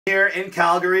Here in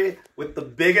Calgary with the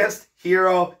biggest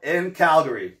hero in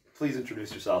Calgary. Please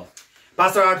introduce yourself.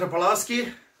 Pastor Artur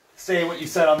Pawlowski. Say what you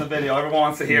said on the video. Everyone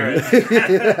wants to hear it.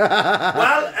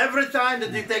 Well, every time the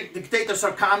dictators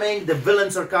are coming, the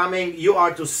villains are coming, you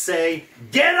are to say,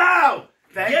 get out!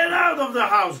 Get out of the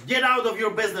house! Get out of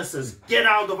your businesses! Get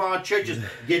out of our churches!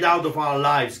 Get out of our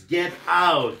lives! Get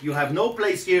out! You have no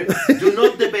place here. Do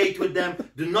not debate with them.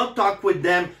 Do not talk with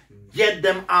them. Get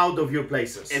them out of your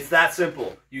places. It's that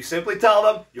simple. You simply tell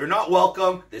them, you're not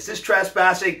welcome. This is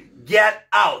trespassing. Get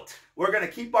out. We're going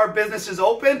to keep our businesses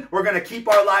open. We're going to keep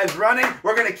our lives running.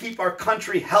 We're going to keep our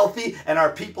country healthy and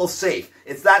our people safe.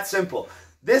 It's that simple.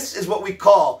 This is what we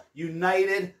call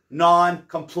united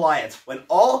non-compliance. When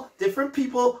all different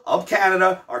people of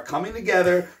Canada are coming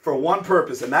together for one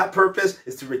purpose, and that purpose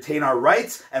is to retain our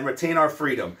rights and retain our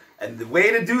freedom. And the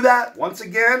way to do that, once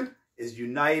again, is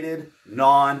united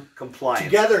non-compliance.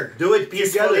 Together. Do it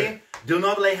peacefully. Together. Do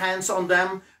not lay hands on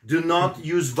them. Do not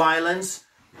use violence.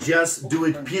 Just do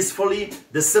it peacefully.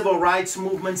 The civil rights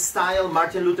movement style,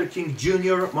 Martin Luther King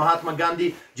Jr., Mahatma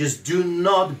Gandhi, just do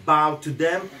not bow to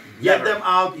them. Get them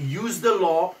out. Use the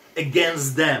law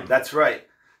against them. That's right.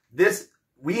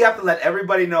 We have to let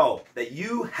everybody know that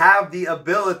you have the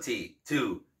ability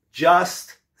to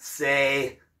just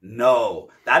say no.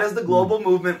 That is the global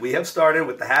movement we have started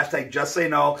with the hashtag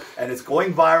 #JustSayNo, and it's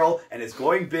going viral, and it's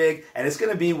going big, and it's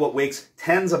going to be what wakes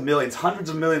tens of millions,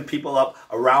 hundreds of million people up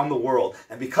around the world.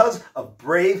 And because of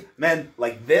brave men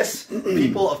like this,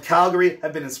 people of Calgary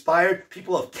have been inspired,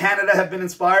 people of Canada have been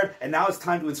inspired, and now it's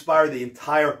time to inspire the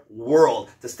entire world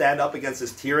to stand up against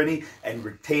this tyranny and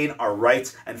retain our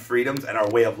rights and freedoms and our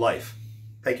way of life.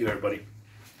 Thank you, everybody.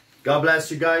 God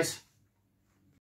bless you guys.